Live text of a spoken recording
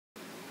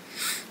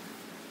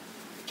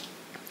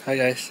Hi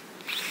guys,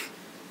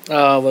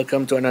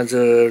 welcome to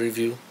another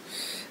review.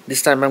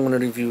 This time I'm going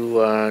to review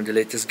the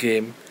latest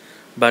game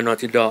by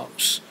Naughty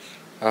Dogs,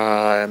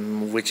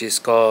 which is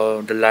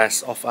called The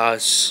Last of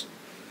Us.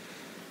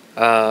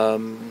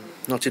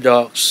 Naughty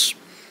Dogs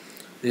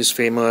is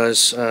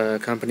famous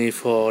company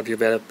for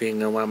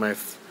developing one of my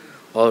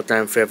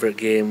all-time favorite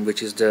game,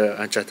 which is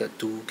the Uncharted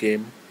 2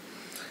 game.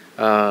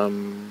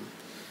 Um,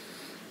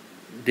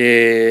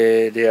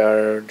 they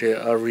are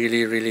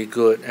really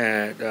good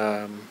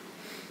at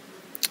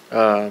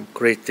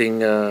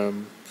creating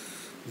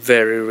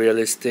very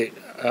realistic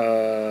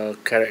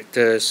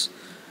characters,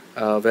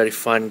 very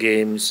fun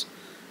games,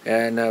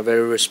 and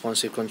very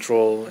responsive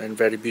control and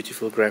very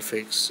beautiful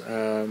graphics.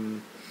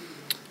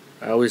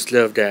 I always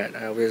love that.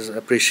 I always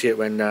appreciate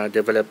when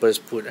developers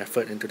put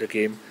effort into the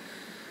game.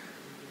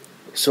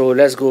 So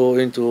let's go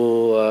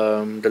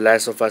into The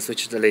Last of Us,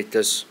 which is the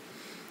latest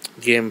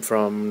game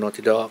from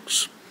Naughty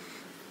Dogs.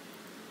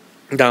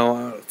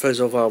 Now,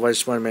 first of all, I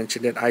just want to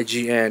mention that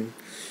IGN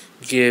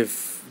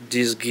gave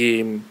this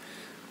game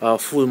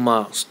full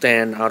marks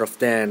 10 out of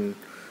 10,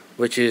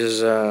 which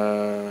is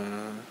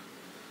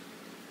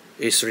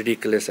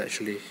ridiculous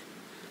actually.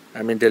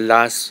 I mean, the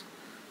last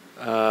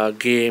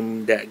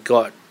game that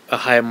got a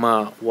high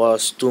mark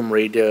was Tomb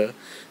Raider.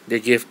 They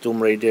gave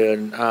Tomb Raider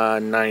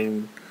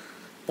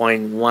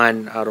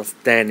 9.1 out of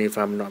 10 if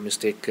I'm not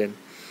mistaken.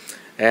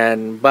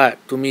 But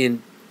to me,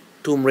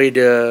 Tomb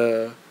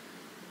Raider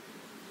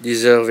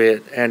deserve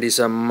it, and it's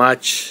a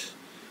much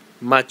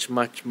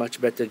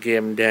better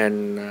game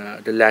than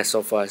The Last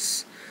of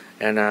Us,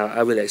 and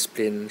I will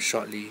explain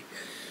shortly.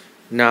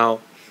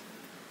 Now,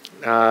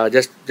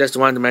 just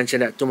want to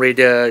mention that Tomb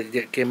Raider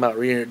that came out,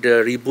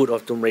 the reboot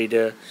of Tomb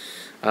Raider,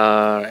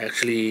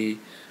 actually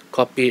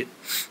copied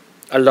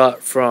a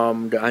lot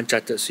from the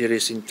Uncharted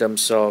series in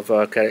terms of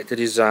character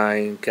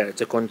design,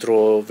 character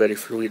control, very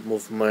fluid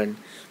movement,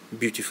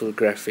 beautiful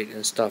graphic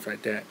and stuff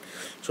like that.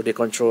 So they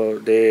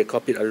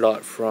copied a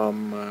lot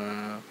from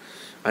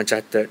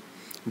Uncharted,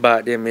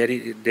 but they made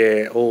it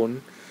their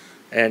own.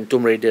 And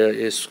Tomb Raider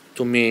is,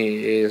 to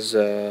me, is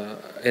an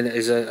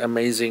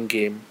amazing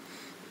game.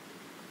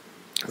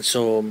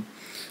 So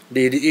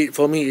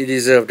for me it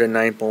deserved the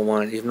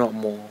 9.1, if not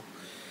more.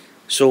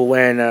 So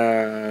when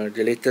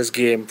the latest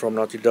game from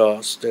Naughty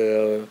Dogs,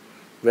 the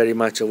very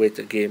much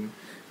awaited game,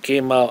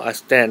 came out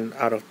as 10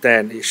 out of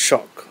 10, it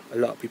shocked a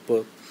lot of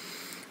people.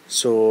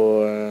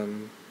 So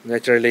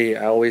naturally,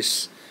 I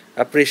always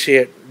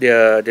appreciate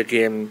the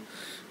game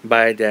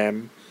by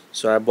them.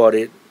 So I bought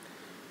it,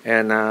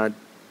 and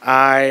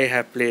I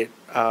have played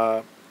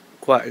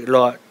quite a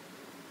lot,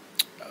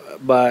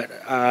 but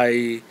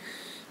I'm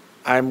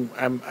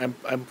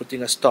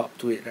putting a stop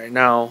to it right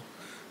now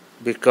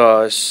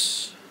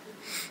because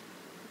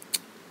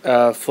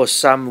for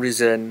some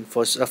reason,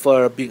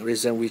 for a big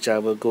reason which I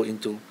will go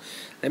into.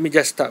 Let me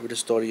just start with the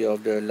story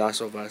of The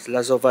Last of Us.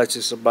 Last of Us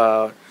is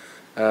about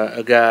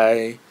a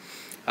guy.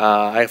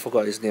 I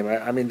forgot his name.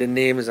 I mean, the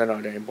names are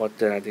not that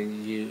important. I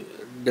think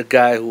the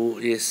guy who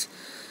is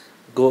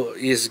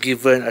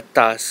given a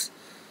task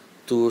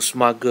to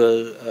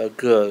smuggle a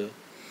girl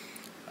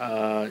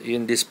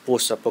in this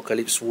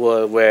post-apocalypse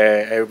world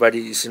where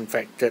everybody is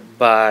infected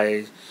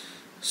by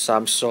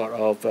some sort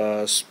of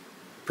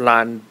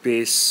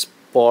plant-based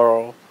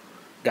spore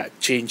that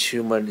change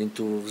human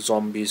into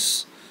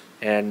zombies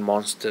and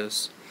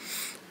monsters.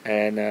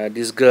 And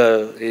this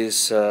girl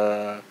is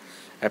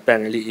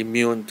apparently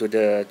immune to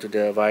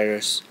the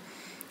virus.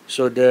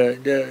 So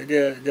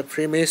the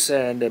premise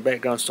and the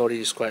background story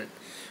is quite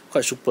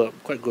superb,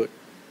 quite good.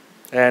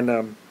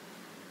 And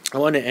I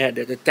want to add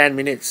that the 10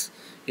 minutes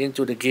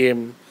into the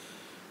game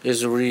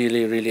is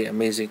really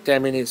amazing.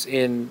 10 minutes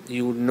in,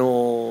 you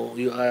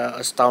are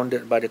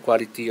astounded by the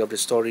quality of the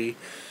story,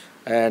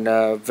 and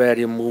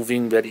very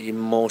moving, very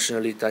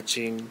emotionally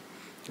touching,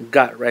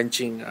 gut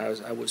wrenching,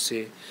 I would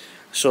say.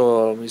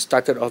 So it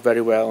started off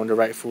very well on the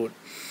right foot,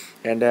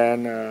 and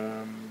then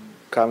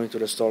coming to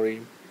the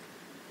story.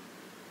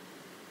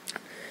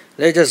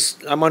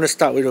 I'm gonna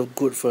start with the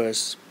good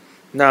first.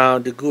 Now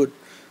the good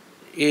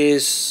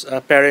is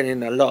apparent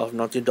in a lot of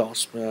Naughty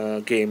Dogs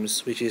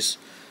games, which is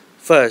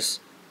first,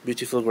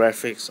 beautiful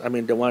graphics. I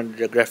mean, the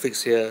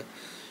graphics here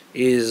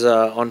is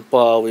on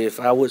par with,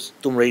 I would,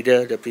 Tomb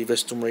Raider, the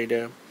previous Tomb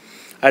Raider.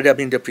 I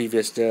mean the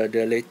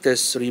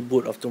latest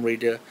reboot of Tomb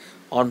Raider,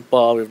 on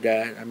par with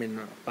that. I mean,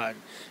 but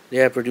they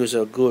have produced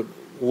a good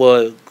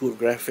world, good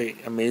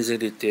graphic, amazing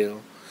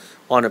detail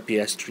on a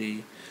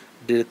PS3.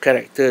 The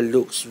character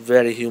looks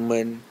very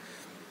human,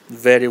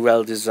 very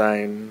well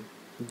designed,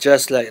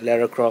 just like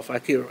Lara Croft. I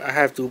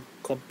have to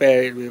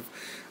compare it with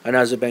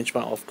another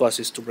benchmark, of course,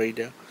 is Tomb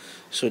Raider.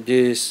 So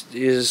this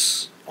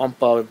is on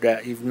par with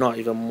that, if not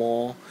even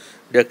more.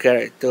 The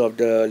character of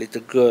the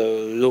little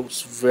girl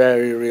looks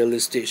very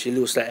realistic. She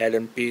looks like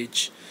Ellen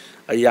Page,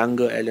 a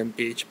younger Ellen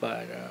Page,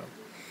 but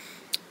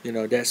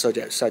that's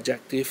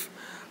subjective.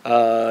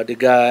 The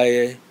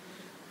guy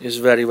is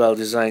very well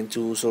designed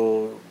too,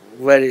 so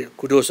very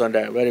kudos on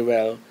that. Very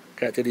well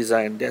character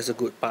design. That's a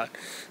good part.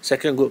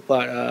 Second good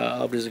part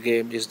of this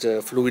game is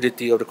the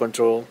fluidity of the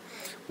control,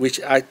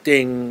 which I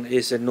think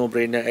is a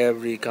no-brainer.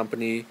 Every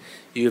company,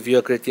 if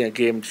you're creating a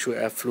game, should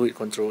have fluid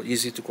control,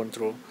 easy to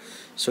control.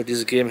 So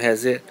this game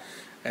has it,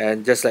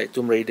 and just like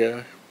Tomb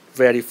Raider,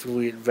 very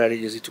fluid, very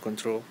easy to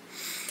control,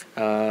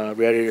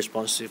 very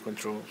responsive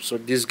control. So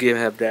this game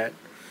have that.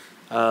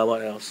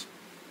 What else?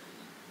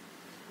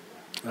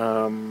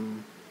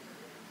 Um,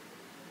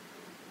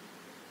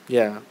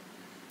 yeah,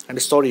 and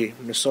the story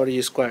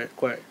is quite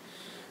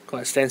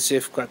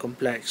extensive, quite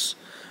complex.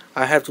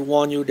 I have to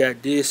warn you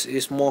that this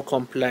is more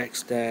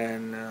complex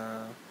than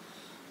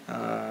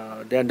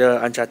the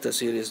Uncharted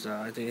series.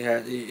 I think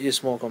it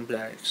is more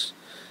complex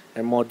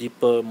and more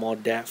deeper, more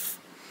depth.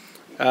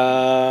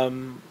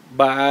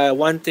 But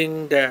one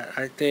thing that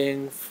I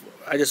think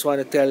I just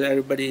want to tell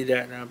everybody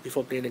that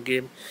before playing the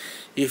game,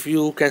 if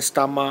you can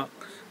stomach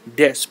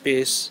Dead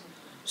Space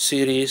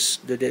series,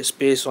 the Dead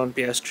Space on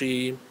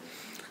PS3,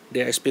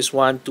 Dead Space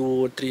 1,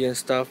 2, 3 and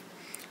stuff,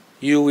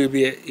 you will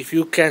be, if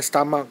you can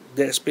stomach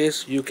Dead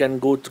Space, you can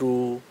go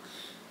through,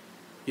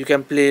 you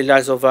can play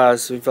Last of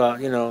Us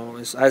without,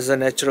 as a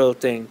natural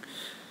thing.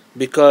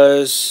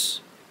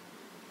 Because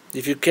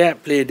if you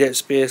can't play Dead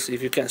Space,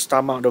 if you can't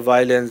stomach the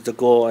violence, the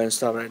gore and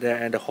stuff like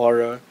that, and the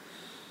horror,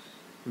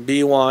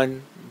 be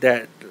one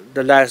that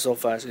The Last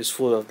of Us is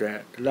full of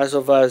that. The Last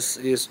of Us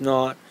is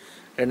not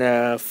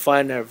a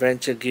fun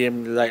adventure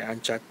game like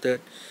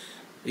Uncharted.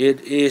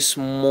 It is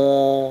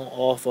more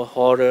of a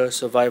horror,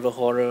 survival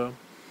horror.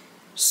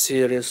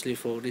 Seriously,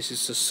 folks, this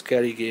is a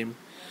scary game.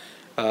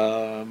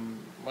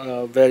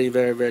 Very,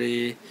 very,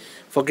 very.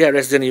 Forget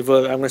Resident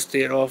Evil. I'm gonna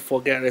stay off.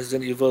 Forget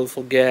Resident Evil.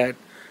 Forget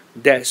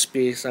Dead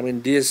Space. I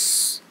mean,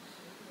 this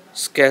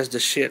scares the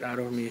shit out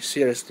of me.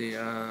 Seriously,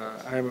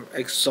 I'm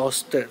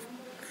exhausted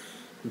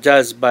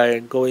just by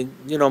going.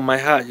 My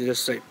heart is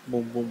just like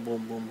boom, boom,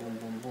 boom, boom, boom,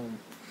 boom, boom.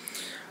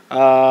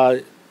 Uh,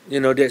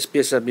 Dead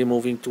Space have been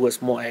moving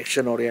towards more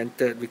action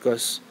oriented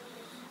because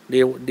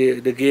the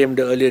game,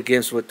 the earlier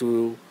games were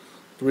too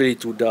really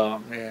too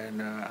dark,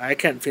 and I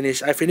can't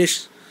finish. I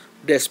finished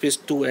Dead Space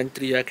 2 and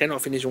 3. I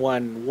cannot finish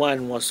 1.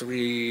 1 was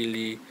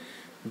really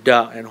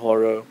dark and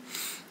horror,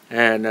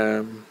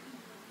 and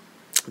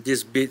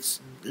this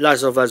beats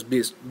Last of Us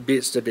beats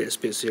the Dead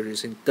Space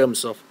series in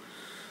terms of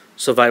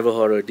survival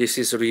horror. This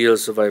is real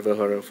survival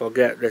horror.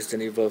 Forget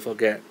Resident Evil.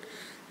 Forget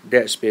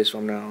Dead Space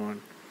from now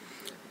on.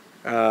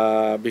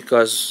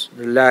 Because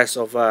The Last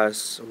of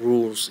Us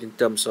rules in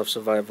terms of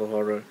survival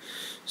horror.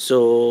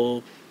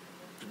 So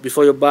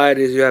before you buy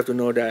this, you have to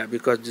know that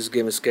because this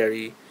game is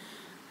scary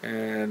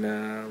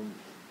and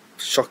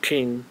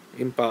shocking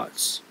in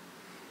parts.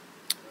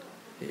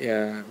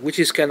 Yeah, which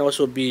is can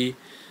also be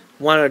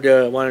one of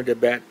the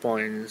bad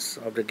points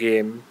of the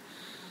game,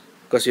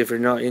 because if you're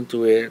not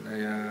into it,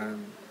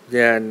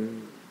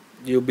 then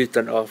you'll be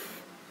turned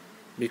off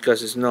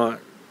because it's not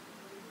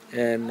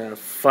and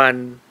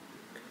fun.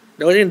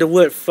 The only the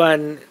word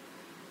fun,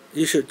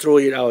 you should throw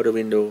it out the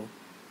window.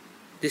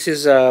 This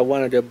is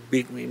one of the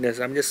big weakness.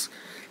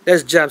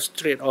 Let's jump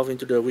straight off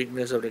into the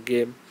weakness of the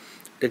game.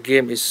 The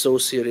game is so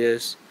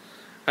serious.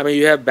 I mean,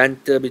 you have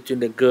banter between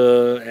the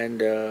girl and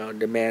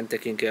the man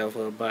taking care of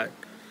her, but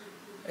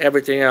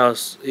everything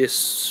else is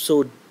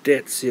so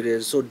dead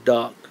serious, so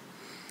dark,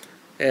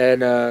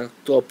 and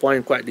to a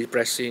point quite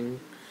depressing.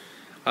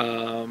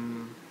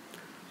 Um,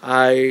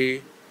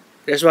 I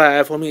That's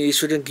why for me it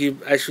shouldn't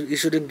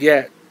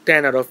get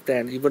 10 out of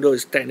 10, even though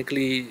it's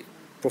technically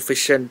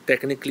proficient,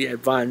 technically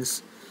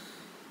advanced.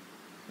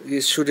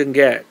 It shouldn't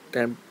get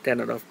 10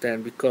 out of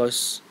 10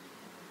 because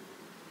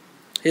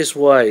here's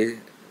why.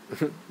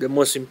 The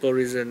most simple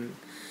reason,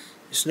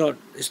 it's no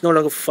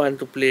longer fun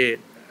to play it.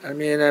 I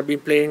mean, I've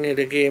been playing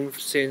the game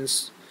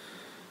since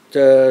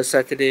the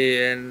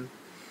Saturday, and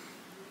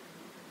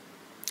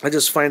I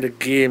just find the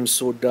game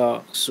so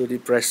dark, so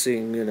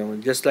depressing.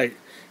 Just like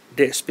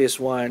Dead Space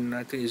 1,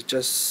 I think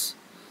it's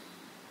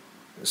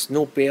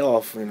no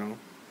payoff.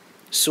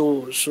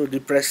 So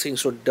depressing,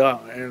 so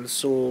dark, and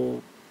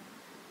so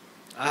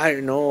I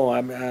don't know.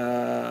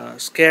 I'm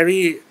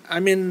scary.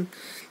 I mean,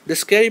 the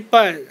scary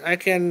part I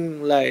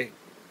can like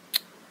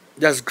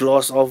just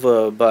gloss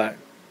over, but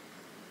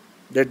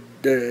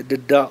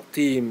the dark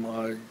theme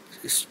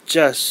is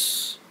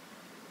just,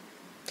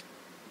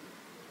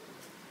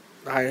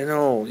 I don't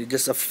know. It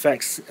just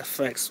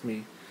affects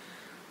me.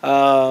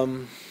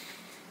 Um,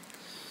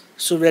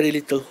 so very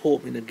little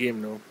hope in the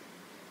game, though.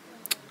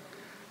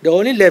 The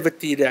only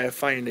levity that I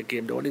find in the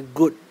game, the only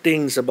good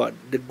things about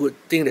the good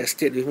thing that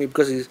stayed with me,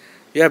 because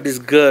you have this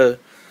girl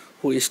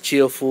who is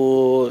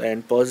cheerful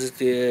and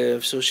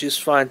positive, so she's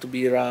fun to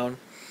be around.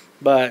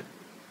 But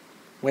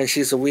when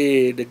she's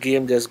away, the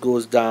game just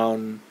goes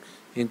down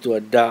into a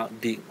dark,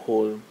 deep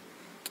hole,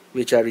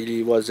 which I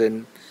really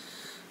wasn't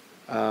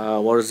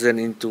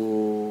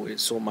into it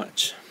so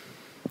much.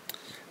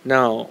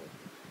 Now,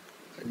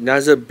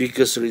 another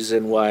biggest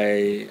reason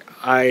why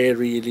I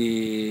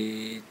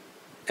really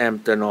am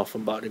turned off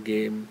about the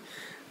game,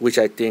 which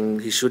I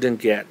think he shouldn't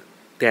get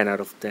 10 out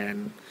of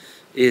 10,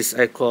 is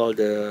I call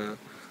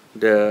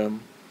the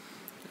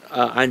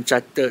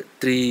Uncharted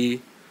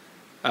 3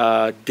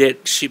 dead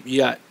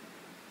shipyard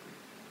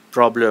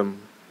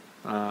problem.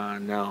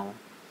 Now,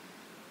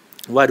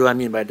 what do I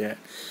mean by that?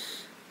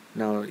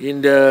 Now,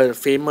 in the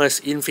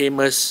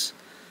infamous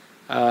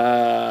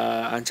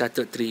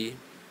Uncharted 3,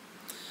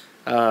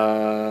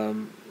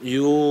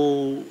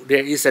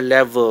 there is a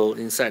level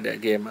inside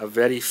that game, a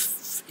very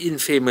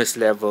infamous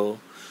level,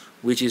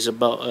 which is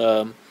about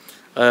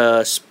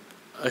a,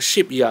 a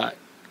shipyard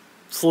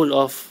full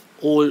of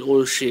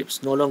old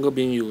ships no longer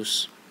being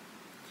used.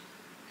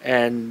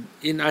 And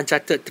in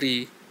Uncharted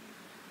 3,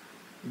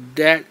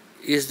 that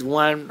is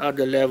one of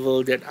the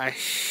level that I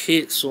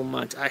hate so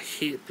much. I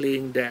hate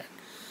playing that.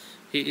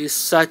 It is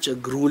such a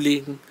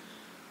grueling,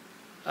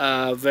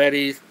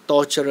 very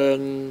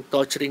torturing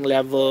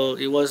level.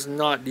 It was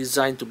not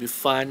designed to be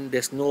fun.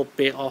 There's no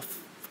payoff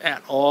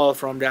at all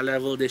from that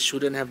level. They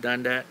shouldn't have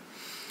done that.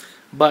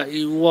 But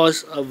it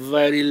was a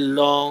very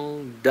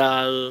long,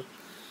 dull,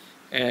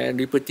 and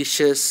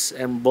repetitious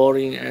and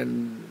boring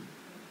and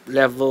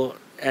level,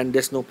 and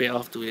there's no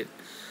payoff to it.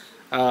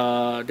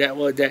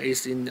 That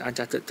is in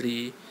Uncharted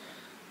 3.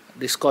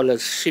 This called a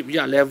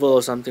shipyard level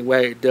or something,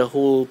 where the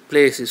whole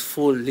place is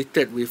full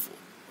littered with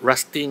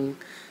rusting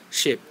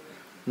ship.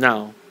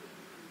 Now,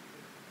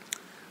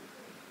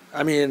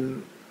 I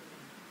mean,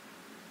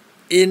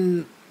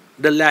 in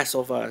The Last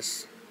of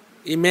Us,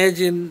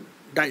 imagine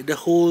like the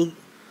whole,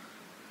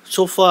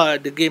 so far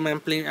the game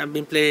I've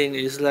been playing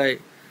is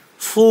like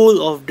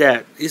full of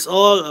that. It's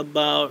all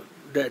about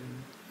that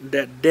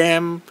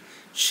damn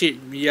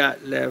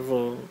shipyard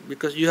level,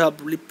 because you have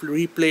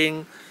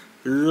replaying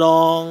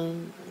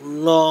long,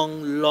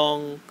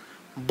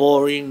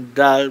 boring,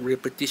 dull,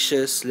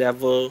 repetitious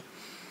level,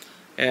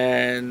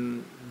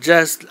 and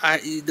just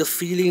the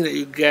feeling that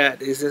you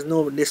get is there's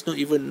no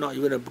even not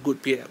even a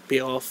good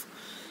payoff,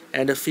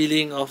 and the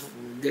feeling of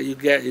that you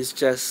get is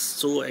just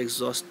so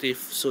exhaustive,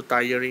 so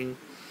tiring.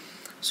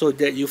 So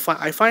that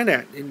I find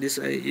that in this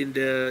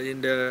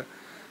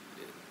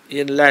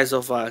in Last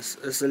of Us,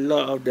 there's a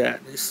lot of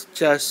that. It's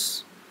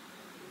just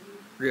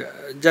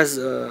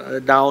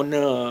a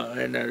downer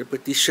and a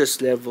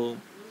repetitious level.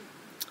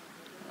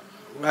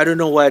 I don't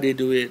know why they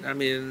do it. I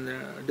mean,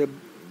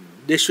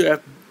 they should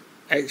have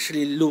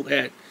actually looked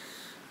at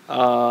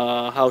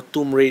how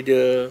Tomb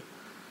Raider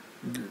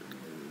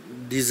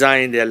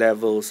design their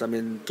levels. I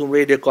mean, Tomb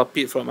Raider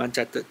copied from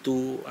Uncharted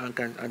 2,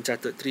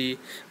 Uncharted 3,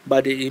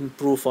 but they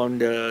improve on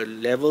the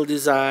level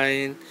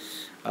design,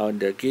 on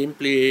the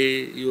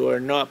gameplay. You are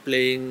not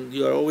playing.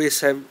 You are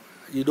always have.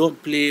 You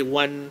don't play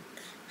one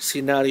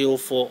scenario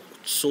for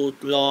so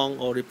long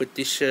or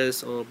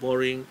repetitious or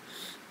boring.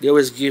 They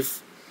always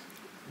give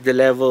the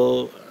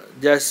level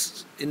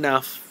just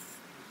enough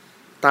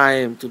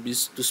time to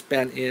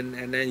spend in,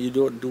 and then you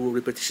don't do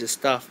repetitious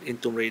stuff in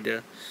Tomb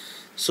Raider.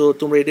 So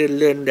Tomb Raider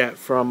learned that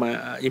from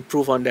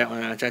improve on that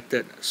on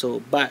Uncharted.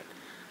 So, but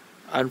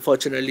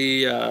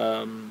unfortunately,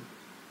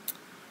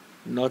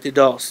 Naughty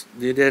Dogs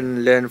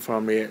didn't learn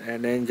from it,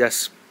 and then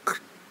just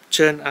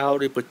churn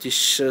out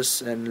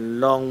repetitious and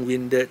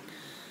long-winded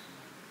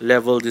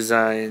level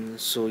design.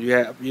 So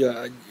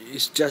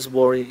it's just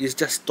boring. It's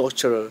just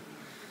torture,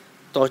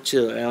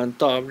 and on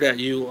top of that,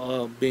 you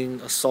are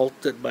being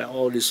assaulted by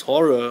all this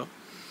horror,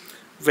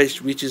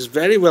 which is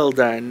very well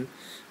done,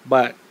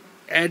 but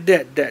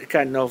added that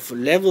kind of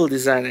level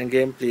design and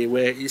gameplay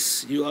where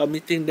is you are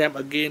meeting them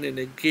again and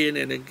again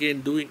and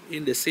again, doing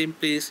in the same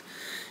place,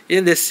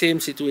 in the same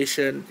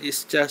situation.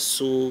 Is just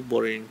so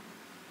boring,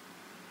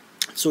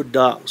 so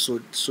dark, so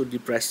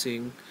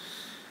depressing.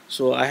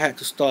 So I had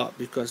to stop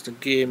because the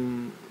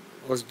game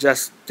was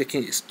just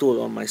taking its toll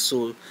on my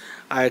soul.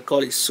 I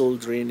call it soul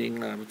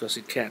draining now, because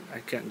I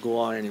can't go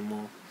on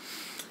anymore.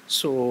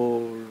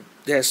 So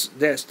that's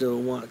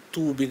the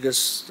two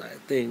biggest, I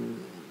think,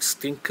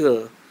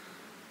 stinker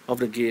of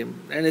the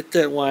game. And the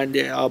third one,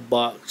 there are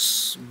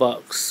bugs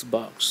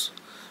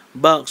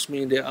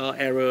mean there are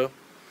error,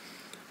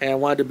 and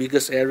one of the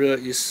biggest error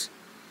is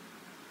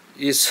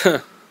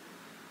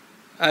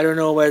I don't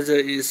know whether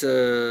it's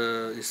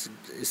a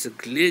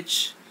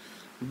glitch,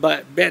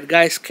 but bad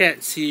guys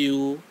can't see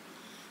you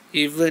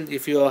even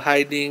if you are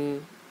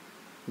hiding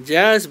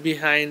just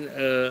behind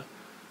a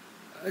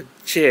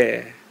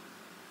chair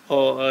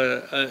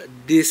or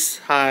this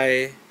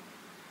high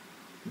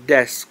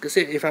desk. Because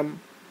if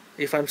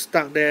I'm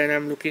stuck there and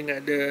I'm looking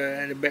at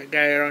the bad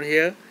guy around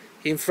here,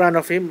 in front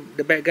of him,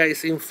 the bad guy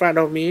is in front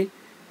of me,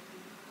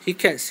 he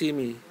can't see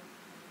me,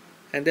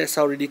 and that's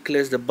how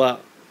ridiculous the bug.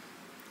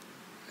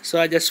 So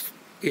I just,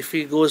 if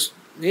he goes,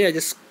 yeah,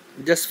 just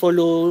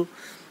follow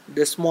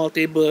the small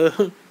table,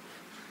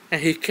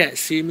 and he can't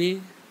see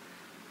me.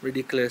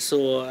 Ridiculous.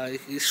 So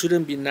it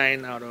shouldn't be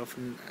 9 out of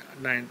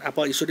 9.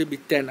 About it shouldn't be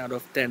 10 out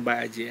of 10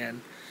 by IGN.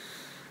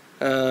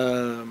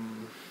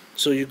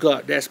 So you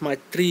got, that's my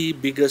three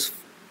biggest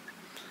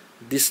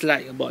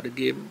dislike about the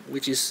game,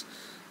 which is,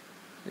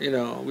 I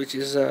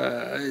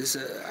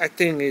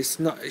think it's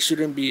not, it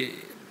shouldn't be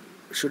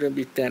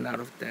 10 out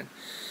of 10.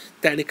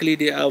 Technically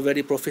they are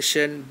very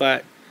proficient,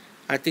 but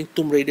I think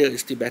Tomb Raider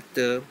is still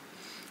better,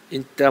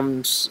 in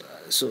terms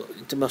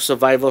of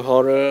survival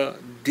horror,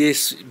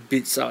 this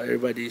beats out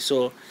everybody.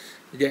 So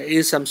there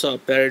is some sort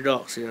of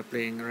paradox here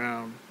playing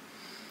around.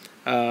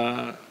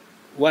 Uh,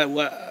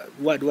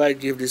 what do I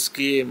give this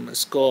game a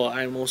score?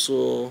 I'm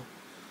also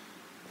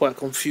quite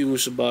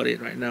confused about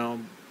it right now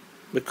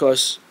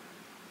because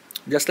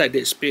just like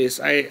Dead Space,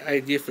 I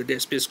give the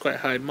Dead Space quite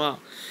high mark,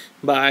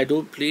 but I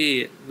don't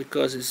play it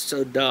because it's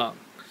so dark.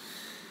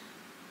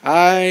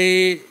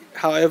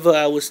 However,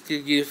 I will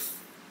still give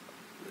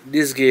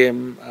this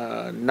game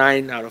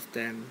 9 out of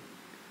 10.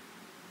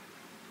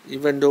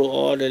 Even though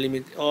all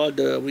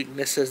the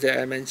weaknesses that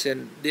I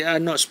mentioned, they are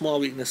not small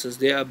weaknesses;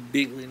 they are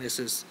big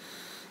weaknesses.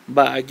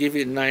 But I give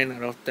it 9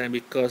 out of 10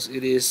 because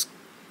it is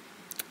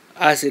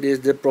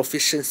the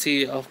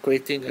proficiency of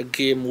creating a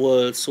game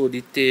world so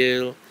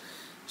detailed,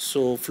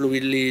 so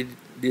fluidly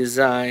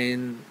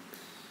designed,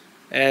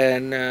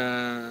 and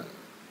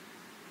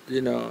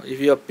if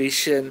you're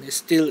patient, it's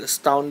still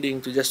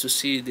astounding to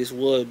see this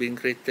world being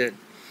created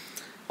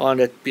on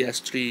the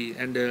PS3,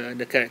 and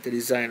the character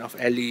design of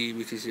Ellie,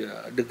 which is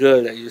the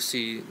girl that you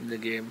see in the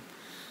game,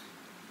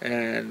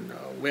 and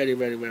very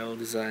very well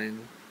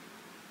designed.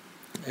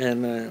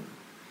 And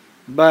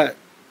but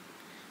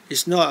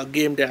it's not a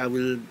game that I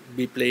will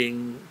be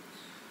playing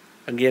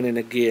again and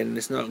again.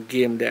 It's not a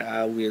game that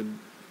I will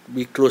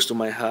be close to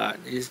my heart.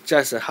 It's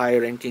just a high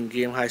ranking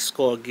game, high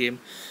score game,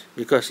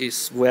 because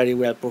it's very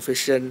well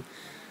proficient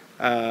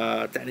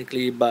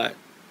technically, but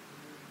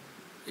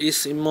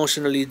it's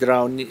emotionally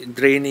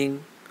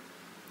draining.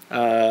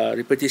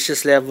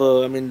 Repetitious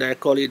level. I mean, I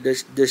call it the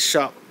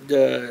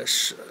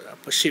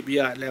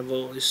shipyard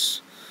level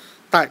is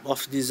type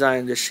of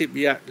design. The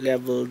shipyard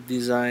level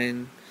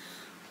design,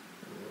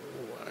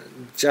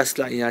 just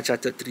like in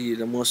Uncharted 3,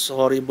 the most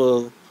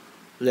horrible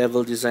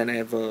level design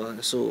ever.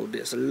 So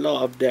there's a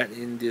lot of that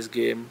in this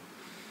game.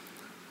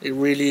 It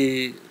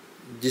really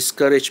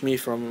discouraged me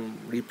from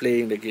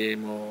replaying the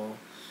game or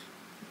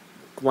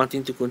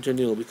wanting to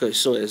continue because it's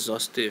so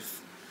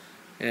exhaustive.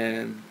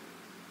 And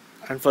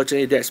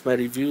unfortunately, that's my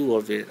review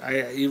of it.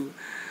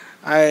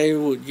 I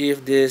would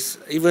give this,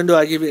 even though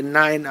I give it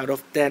 9 out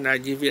of 10, I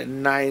give it a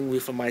 9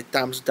 with my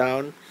thumbs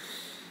down.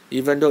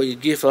 Even though you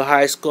give a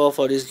high score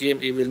for this game,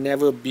 it will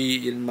never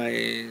be in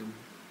my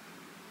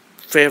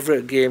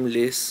favorite game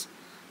list.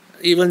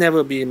 It will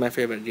never be in my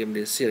favorite game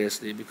list,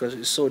 seriously, because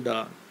it's so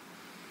dark.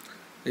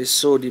 It's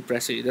so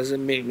depressing. It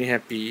doesn't make me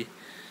happy,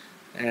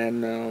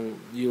 and then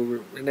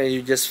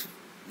you just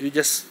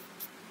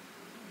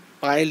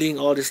piling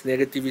all this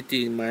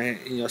negativity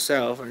in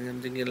yourself, and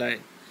I'm thinking like,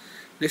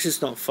 this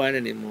is not fun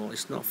anymore.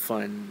 It's not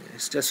fun.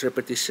 It's just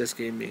repetitious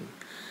gaming.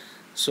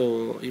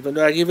 So even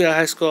though I give it a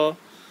high score,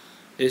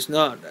 it's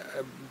not.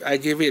 I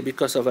give it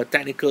because of a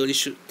technical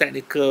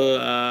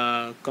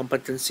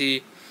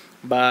competency,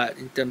 but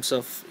in terms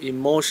of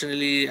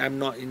emotionally, I'm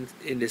not in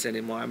this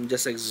anymore. I'm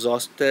just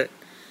exhausted,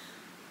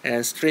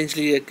 and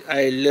strangely,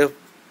 I love,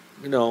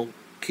 you know,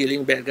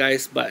 killing bad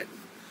guys. But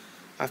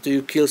after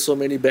you kill so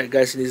many bad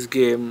guys in this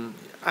game,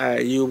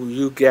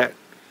 you get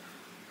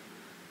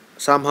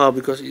somehow,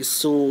 because it's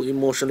so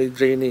emotionally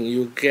draining,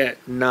 you get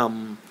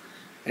numb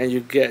and you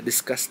get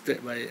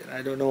disgusted by it.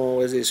 I don't know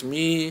whether it's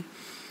me,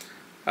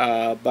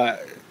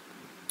 but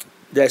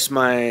that's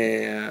my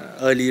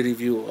early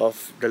review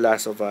of The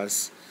Last of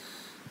Us.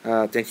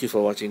 Thank you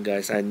for watching,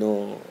 guys. I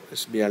know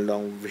it's been a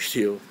long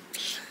video.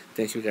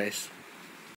 Thank you, guys.